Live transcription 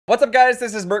What's up, guys?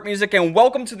 This is Burt Music, and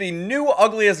welcome to the new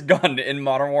Ugliest Gun in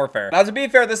Modern Warfare. Now, to be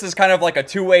fair, this is kind of like a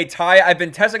two-way tie. I've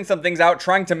been testing some things out,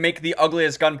 trying to make the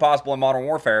ugliest gun possible in Modern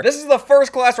Warfare. This is the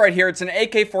first class right here. It's an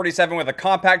AK-47 with a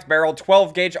compact barrel,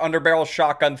 12-gauge underbarrel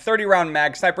shotgun, 30-round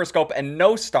mag, sniper scope, and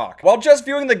no stock. While just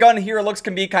viewing the gun here, looks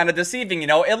can be kind of deceiving, you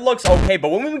know? It looks okay,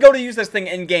 but when we go to use this thing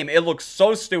in-game, it looks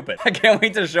so stupid. I can't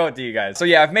wait to show it to you guys. So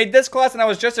yeah, I've made this class, and I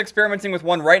was just experimenting with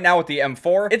one right now with the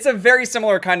M4. It's a very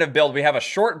similar kind of build. We have a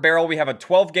short barrel, we have a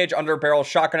 12-gauge underbarrel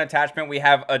shotgun attachment, we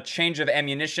have a change of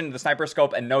ammunition, the sniper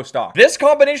scope, and no stock. This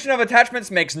combination of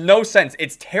attachments makes no sense.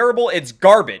 It's terrible, it's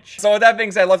garbage. So with that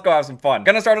being said, let's go have some fun.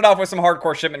 Gonna start it off with some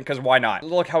hardcore shipment, because why not?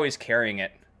 Look how he's carrying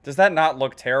it. Does that not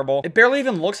look terrible? It barely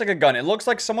even looks like a gun. It looks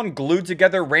like someone glued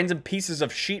together random pieces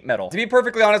of sheet metal. To be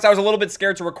perfectly honest, I was a little bit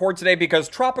scared to record today because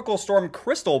Tropical Storm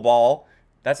Crystal Ball,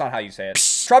 that's not how you say it.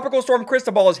 Tropical Storm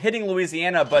Cristobal is hitting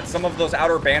Louisiana, but some of those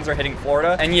outer bands are hitting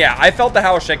Florida. And yeah, I felt the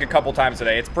house shake a couple times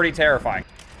today. It's pretty terrifying.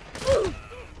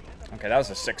 Okay, that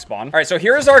was a sick spawn. All right, so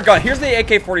here's our gun. Here's the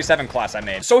AK-47 class I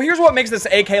made. So here's what makes this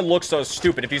AK look so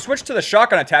stupid. If you switch to the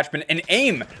shotgun attachment and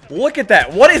aim, look at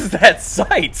that. What is that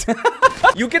sight?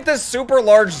 You get this super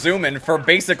large zoom in for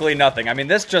basically nothing. I mean,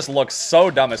 this just looks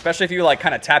so dumb, especially if you like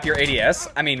kind of tap your ADS.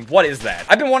 I mean, what is that?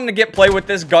 I've been wanting to play with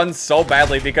this gun so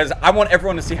badly because I want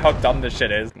everyone to see how dumb this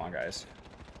shit is. Come on, guys.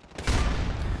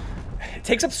 It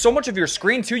takes up so much of your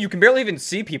screen too. You can barely even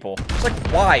see people. It's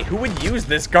like, why? Who would use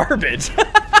this garbage?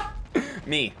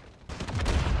 Me.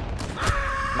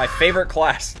 My favorite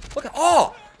class. Look at,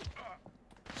 oh!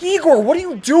 Igor, what are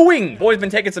you doing? Boy's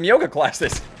been taking some yoga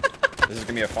classes. This is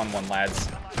gonna be a fun one, lads.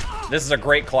 This is a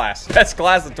great class. Best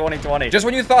class of 2020. Just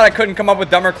when you thought I couldn't come up with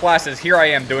dumber classes, here I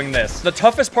am doing this. The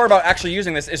toughest part about actually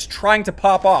using this is trying to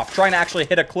pop off, trying to actually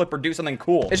hit a clip or do something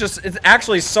cool. It's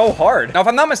actually so hard. Now, if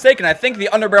I'm not mistaken, I think the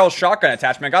underbarrel shotgun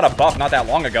attachment got a buff not that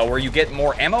long ago where you get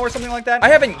more ammo or something like that. I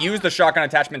haven't used the shotgun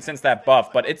attachment since that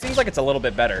buff, but it seems like it's a little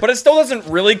bit better. But it still doesn't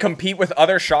really compete with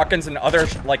other shotguns and other,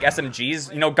 like,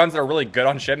 SMGs, you know, guns that are really good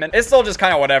on shipment. It's still just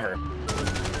kind of whatever.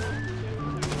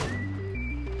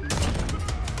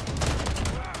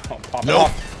 Pop it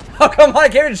off. Oh, come on, I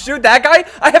can't even shoot that guy.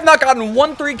 I have not gotten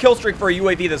 1 3-kill streak for a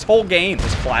UAV this whole game.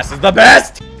 This class is the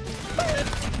best.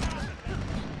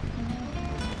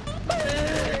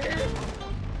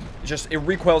 It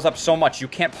recoils up so much, you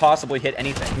can't possibly hit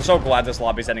anything. I'm so glad this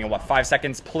lobby's ending in, what, 5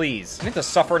 seconds? Please. I need to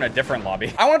suffer in a different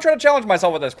lobby. I want to try to challenge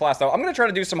myself with this class, though. I'm going to try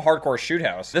to do some hardcore shoot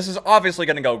house. This is obviously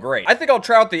going to go great. I think I'll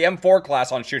try out the M4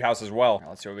 class on shoot house as well. Right,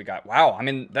 let's see what we got. Wow, I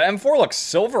mean, the M4 looks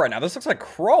silver right now. This looks like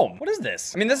chrome. What is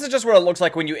this? I mean, this is just what it looks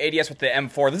like when you ADS with the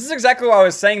M4. This is exactly why I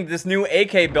was saying this new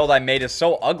AK build I made is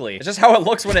so ugly. It's just how it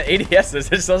looks when it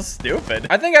ADSs. It's so stupid.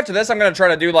 I think after this, I'm going to try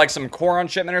to do, like, some core on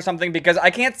shipment or something because I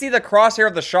can't see the crosshair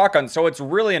of the shotgun, so it's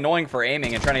really annoying for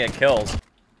aiming and trying to get kills.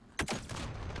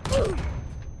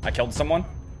 I killed someone.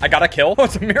 I got a kill. Oh,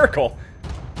 it's a miracle.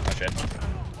 Oh, shit.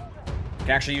 You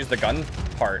can actually use the gun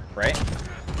part, right?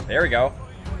 There we go.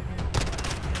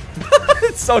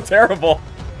 It's so terrible.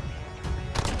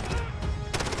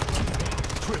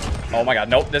 Oh my god,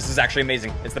 nope. This is actually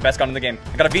amazing. It's the best gun in the game.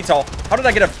 I got a VTOL. How did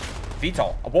I get a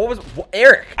VTOL?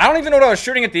 Erik. I don't even know what I was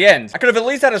shooting at the end. I could have at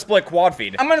least had a split quad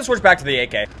feed. I'm gonna switch back to the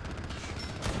AK.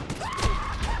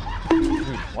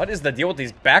 What is the deal with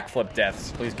these backflip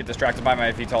deaths? Please get distracted by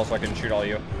my VTOL so I can shoot all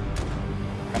you.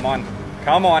 Come on.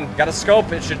 Come on. Got a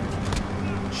scope. It should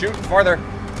shoot farther.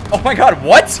 Oh my god,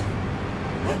 what?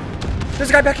 There's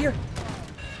a guy back here.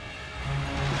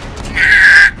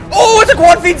 Oh, it's a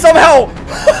quad feed somehow!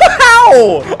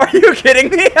 How? Are you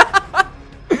kidding me?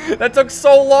 That took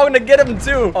so long to get him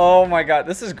too. Oh my god,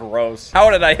 this is gross. How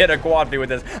did I hit a quad feed with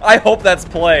this? I hope that's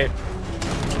play.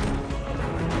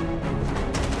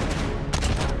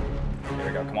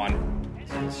 Come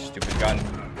on. Stupid gun.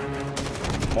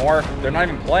 More. They're not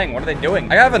even playing. What are they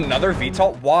doing? I have another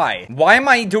VTOL. Why? Why am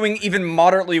I doing even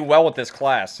moderately well with this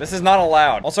class? This is not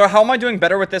allowed. Also, how am I doing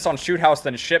better with this on shoot house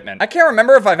than shipment? I can't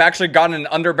remember if I've actually gotten an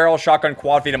underbarrel shotgun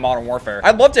quad feed in Modern Warfare.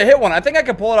 I'd love to hit one. I think I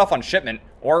could pull it off on shipment.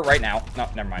 Or right now. No,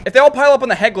 never mind. If they all pile up on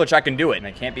the head glitch, I can do it. And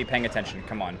I can't be paying attention.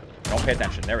 Come on. Don't pay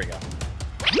attention. There we go.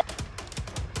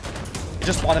 It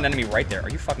just spawned an enemy right there. Are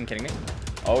you fucking kidding me?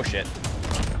 Oh, shit.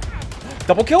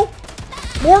 Double kill?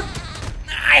 More?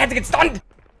 I had to get stunned.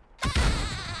 Oh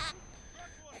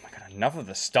my god, enough of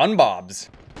the stun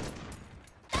bobs.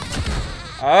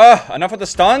 Enough with the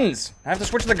stuns. I have to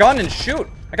switch the gun and shoot.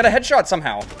 I got a headshot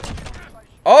somehow.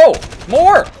 Oh,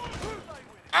 more.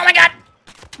 Oh my god.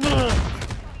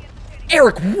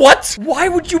 Erik, what? Why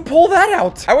would you pull that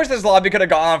out? I wish this lobby could have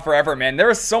gone on forever, man.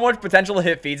 There is so much potential to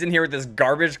hit feeds in here with this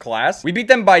garbage class. We beat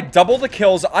them by double the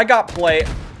kills. I got play.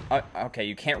 Okay,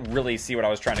 you can't really see what I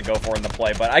was trying to go for in the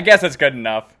play, but I guess it's good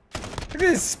enough. Look at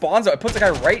these spawns. It puts a guy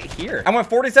right here. I went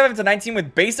 47 to 19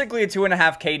 with basically a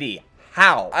 2.5 KD.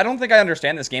 How? I don't think I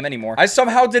understand this game anymore. I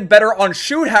somehow did better on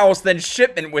Shoot House than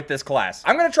Shipment with this class.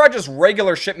 I'm gonna try just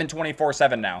regular Shipment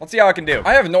 24/7 now. Let's see how I can do.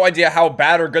 I have no idea how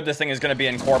bad or good this thing is gonna be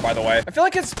in Core, by the way. I feel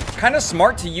like it's kind of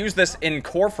smart to use this in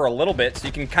Core for a little bit, so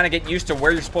you can kind of get used to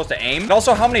where you're supposed to aim. And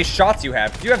also how many shots you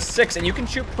have. You have 6, and you can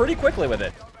shoot pretty quickly with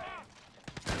it.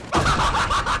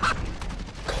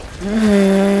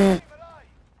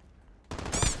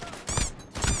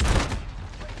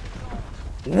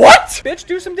 What? Bitch,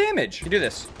 do some damage. You do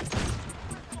this.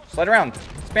 Slide around.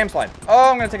 Spam slide. Oh,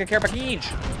 I'm gonna take a care package.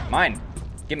 Mine.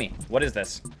 Gimme. What is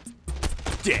this?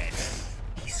 Dead.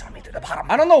 He saw me to the bottom.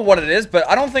 I don't know what it is, but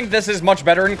I don't think this is much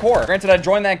better in Core. Granted, I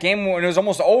joined that game when it was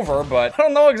almost over, but I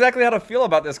don't know exactly how to feel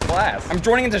about this class. I'm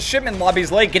joining into Shipment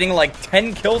lobbies late, getting like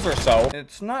 10 kills or so.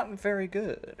 It's not very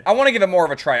good. I want to give it more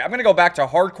of a try. I'm gonna go back to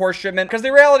hardcore Shipment, because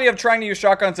the reality of trying to use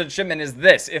shotguns in Shipment is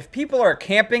this. If people are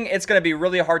camping, it's gonna be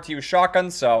really hard to use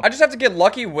shotguns, so I just have to get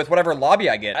lucky with whatever lobby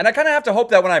I get. And I kind of have to hope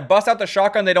that when I bust out the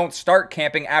shotgun, they don't start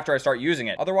camping after I start using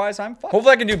it. Otherwise, I'm fine.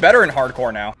 Hopefully I can do better in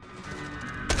hardcore now.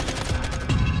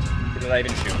 Did I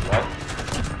even shoot? What?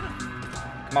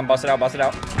 Come on, bust it out, bust it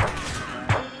out.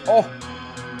 Oh.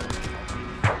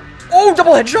 Oh,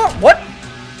 double headshot? What?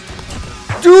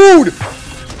 Dude!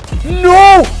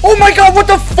 No! Oh my god, what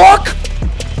the fuck?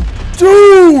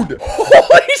 Dude!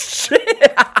 Holy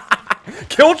shit!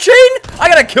 Kill chain? I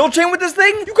got a kill chain with this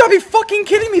thing? You gotta be fucking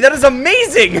kidding me. That is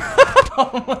amazing.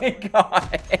 Oh my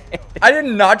god. I did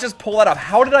not just pull that off.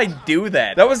 How did I do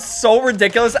that? That was so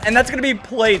ridiculous. And that's gonna be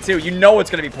play too. You know it's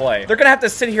gonna be play. They're gonna have to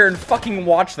sit here and fucking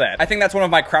watch that. I think that's one of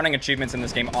my crowning achievements in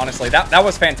this game, honestly. That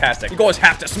was fantastic. You guys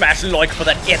have to smash like for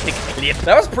that epic clip.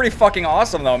 That was pretty fucking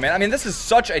awesome though, man. I mean, this is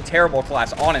such a terrible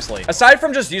class, honestly. Aside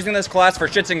from just using this class for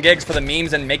shits and gigs for the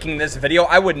memes and making this video,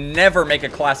 I would never make a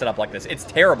class setup like this. It's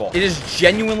terrible. It is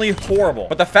genuinely horrible.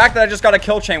 But the fact that I just got a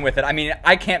kill chain with it, I mean,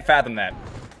 I can't fathom that.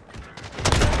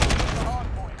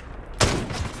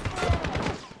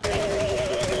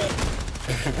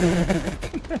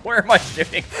 Where am I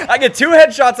shooting? I get 2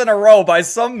 headshots in a row by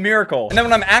some miracle. And then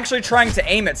when I'm actually trying to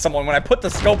aim at someone, when I put the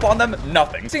scope on them,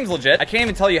 nothing. Seems legit. I can't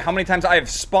even tell you how many times I have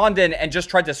spawned in and just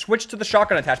tried to switch to the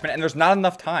shotgun attachment and there's not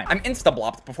enough time. I'm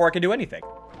insta-blopped before I can do anything.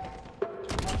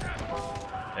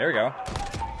 There we go.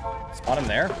 Spawn him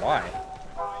there? Why?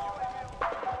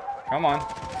 Come on.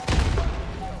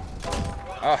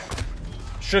 Ugh.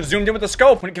 Should have zoomed in with the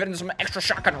scope when it given some extra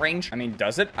shotgun range. I mean,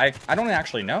 does it? I don't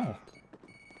actually know.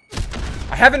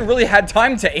 I haven't really had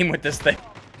time to aim with this thing.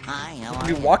 Hi, how I'll are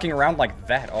be you? walking around like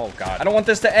that. Oh god. I don't want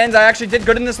this to end. I actually did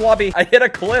good in this lobby. I hit a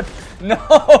clip. No.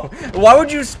 Why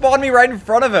would you spawn me right in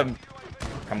front of him?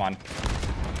 Come on.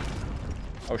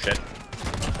 Oh shit.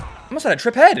 Almost had a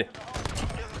trip head.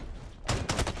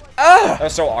 Ah! That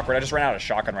was so awkward. I just ran out of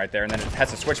shotgun right there, and then it has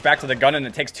to switch back to the gun, and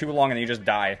it takes too long, and you just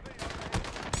die.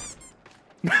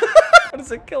 How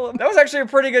does it kill him? That was actually a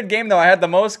pretty good game, though. I had the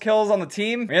most kills on the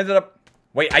team. We ended up...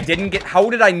 Wait, I didn't get... How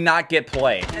did I not get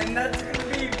play? And that's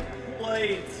gonna be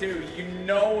play, too. You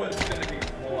know it's gonna be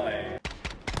play.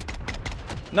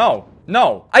 No.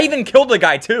 No. I even killed the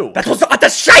guy, too. That was not the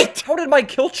shite! How did my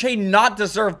kill chain not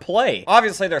deserve play?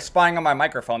 Obviously, they're spying on my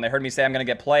microphone. They heard me say I'm gonna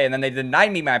get play, and then they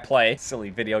denied me my play. Silly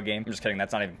video game. I'm just kidding.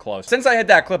 That's not even close. Since I hit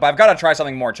that clip, I've got to try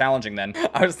something more challenging then.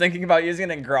 I was thinking about using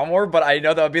it in Ground War, but I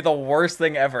know that would be the worst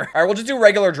thing ever. All right, we'll just do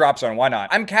regular drop zone. Why not?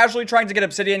 I'm casually trying to get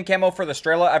obsidian camo for the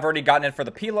Strela. I've already gotten it for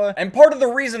the Pila. And part of the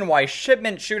reason why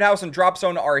Shipment, Shoot House, and Drop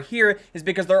Zone are here is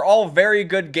because they're all very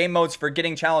good game modes for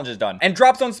getting challenges done. And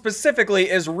Drop Zone specifically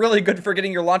is really good for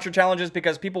getting your launcher challenges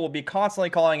because people will be constantly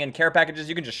calling in care packages.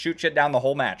 You can just shoot shit down the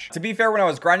whole match. To be fair, when I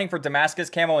was grinding for Damascus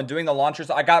camo and doing the launchers,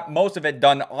 I got most of it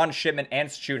done on Shipment and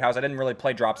Shoot House. I didn't really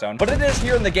play Drop Zone, but it is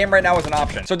here in the game right now as an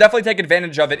option. So definitely take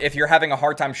advantage of it if you're having a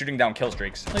hard time shooting down kill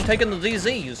streaks. You're taking the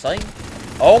ZZ, you say?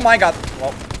 Oh my god.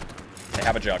 Well, they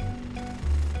have a jug.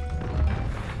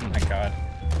 Oh my god.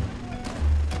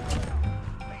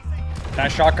 Can I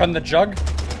shotgun the jug?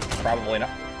 Probably not.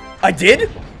 I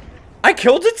did? I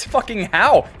killed it? Fucking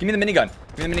how? Give me the minigun.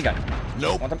 Give me the minigun.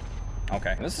 Nope. Want them?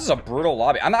 Okay. This is a brutal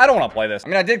lobby. I don't want to play this. I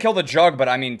mean, I did kill the jug, but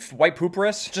I mean, white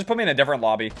pooperus? Just put me in a different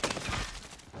lobby.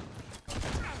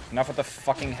 Enough with the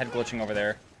fucking head glitching over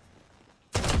there.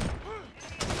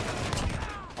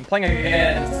 I'm playing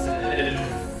against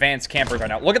advanced campers right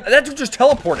now. Look at that. That dude just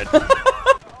teleported.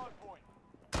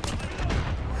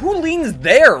 Who leans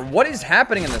there? What is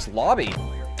happening in this lobby?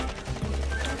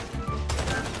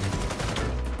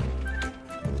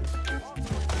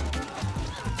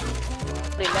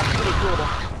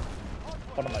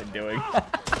 What am I doing?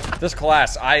 This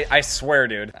class, I swear,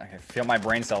 dude. I can feel my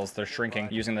brain cells. They're shrinking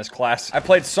using this class. I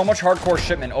played so much hardcore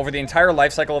shipment over the entire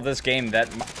life cycle of this game that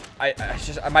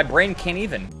my brain can't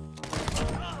even.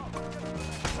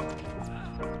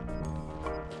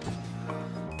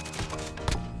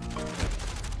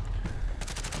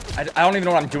 I don't even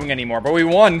know what I'm doing anymore, but we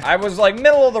won. I was like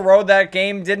middle of the road that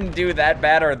game. Didn't do that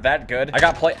bad or that good. I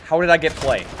got play. How did I get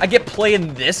play? I get play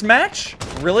in this match?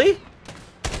 Really?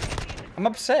 I'm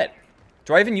upset.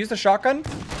 Do I even use the shotgun?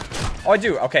 Oh, I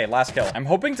do. Okay, last kill. I'm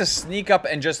hoping to sneak up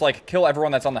and just like kill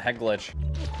everyone that's on the head glitch.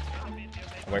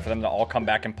 I'll wait for them to all come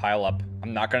back and pile up.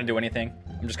 I'm not gonna do anything.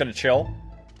 I'm just gonna chill.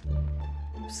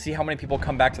 See how many people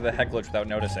come back to the head glitch without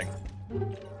noticing.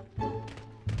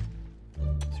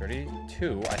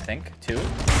 32, I think. 2.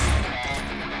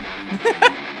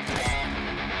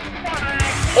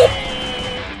 Oh!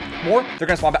 More? They're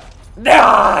gonna spawn back.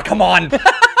 Ah, come on!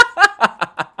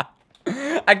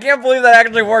 I can't believe that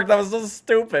actually worked. That was so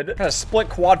stupid. Kind of split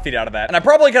quad feed out of that. And I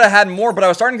probably could have had more, but I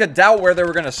was starting to doubt where they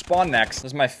were gonna spawn next. This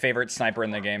is my favorite sniper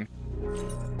in the game.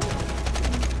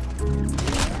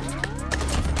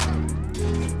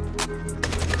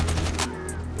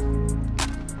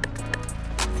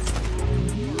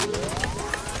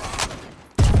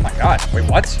 God, wait,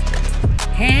 what?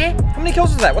 Huh? How many kills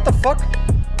is that? What the fuck?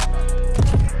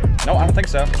 No, I don't think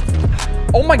so.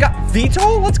 Oh my god,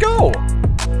 Vito? Let's go!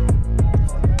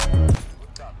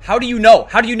 How do you know?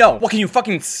 How do you know? What, can you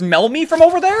fucking smell me from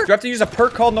over there? Do you have to use a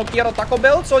perk called No Quiero Taco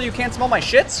Bell so you can't smell my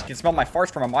shits? You can smell my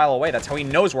farts from a mile away. That's how he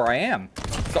knows where I am.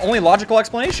 It's the only logical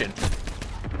explanation.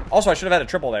 Also, I should have had a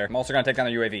triple there. I'm also gonna take down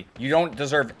the UAV. You don't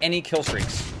deserve any kill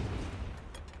streaks.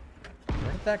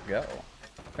 Where did that go?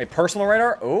 Wait, personal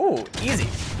radar? Oh, easy.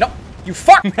 No, you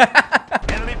fuck!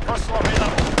 Enemy personal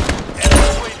radar. Enemy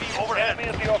UAV overhead. Me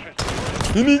at the office.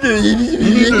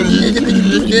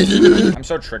 I'm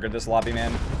so triggered this lobby,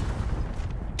 man.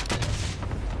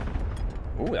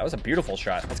 Ooh, that was a beautiful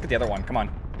shot. Let's get the other one. Come on,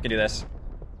 we can do this.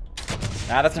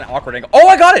 Nah, that's an awkward angle. Oh,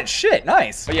 I got it! Shit,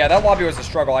 nice. But yeah, that lobby was a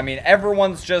struggle. I mean,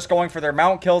 everyone's just going for their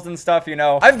mount kills and stuff, you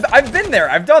know. I've been there.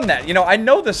 I've done that. You know, I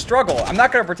know the struggle. I'm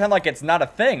not gonna pretend like it's not a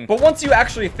thing. But once you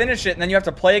actually finish it and then you have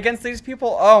to play against these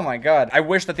people, oh my god. I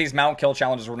wish that these mount kill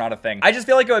challenges were not a thing. I just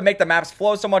feel like it would make the maps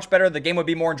flow so much better. The game would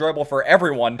be more enjoyable for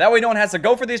everyone. That way no one has to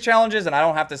go for these challenges and I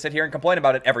don't have to sit here and complain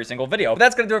about it every single video. But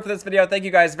that's gonna do it for this video. Thank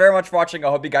you guys very much for watching. I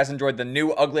hope you guys enjoyed the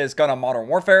new Ugliest Gun on Modern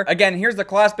Warfare. Again, here's the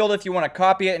class build if you want to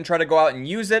copy it and try to go out and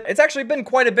use it. It's actually been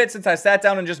quite a bit since I sat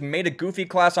down and just made a goofy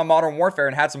class on Modern Warfare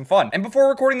and had some fun. And before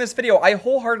recording this video, I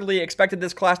wholeheartedly expected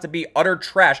this class to be utter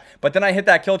trash, but then I hit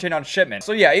that kill chain on shipment.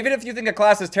 So yeah, even if you think a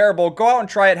class is terrible, go out and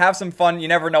try it, have some fun. You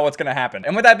never know what's gonna happen.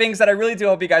 And with that being said, I really do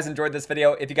hope you guys enjoyed this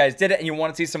video. If you guys did it and you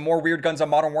want to see some more weird guns on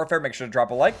Modern Warfare, make sure to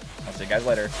drop a like. I'll see you guys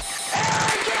later.